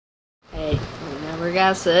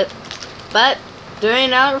guess it. But doing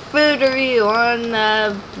another food review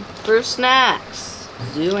on fruit snacks.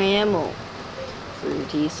 Zoo Animal.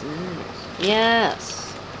 Fruity snacks.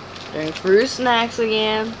 Yes. Doing fruit snacks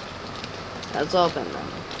again. Let's open them.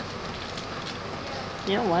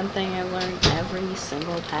 You know, one thing I learned, every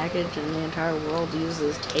single package in the entire world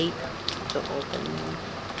uses tape to open them.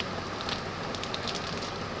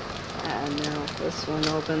 No, this one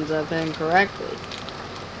opens up incorrectly.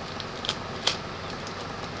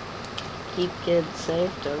 Keep kids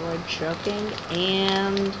safe to avoid choking,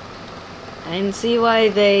 and I can see why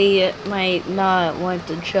they might not want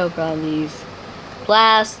to choke on these.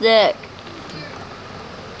 Plastic!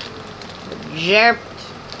 Jerp!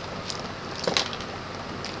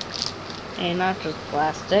 And not just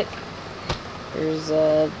plastic. There's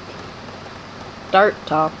dart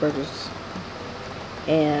toppers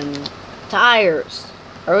and tires.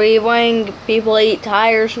 Are we letting people eat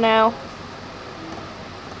tires now?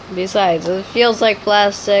 Besides, it feels like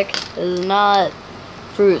plastic. It is not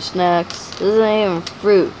fruit snacks. This isn't even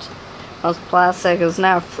fruit. Most plastic is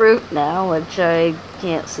now fruit now, which I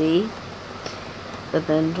can't see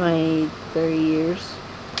within 20, 30 years.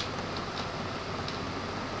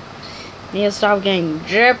 Need to stop getting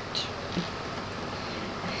dripped.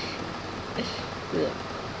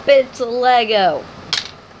 Bits of Lego.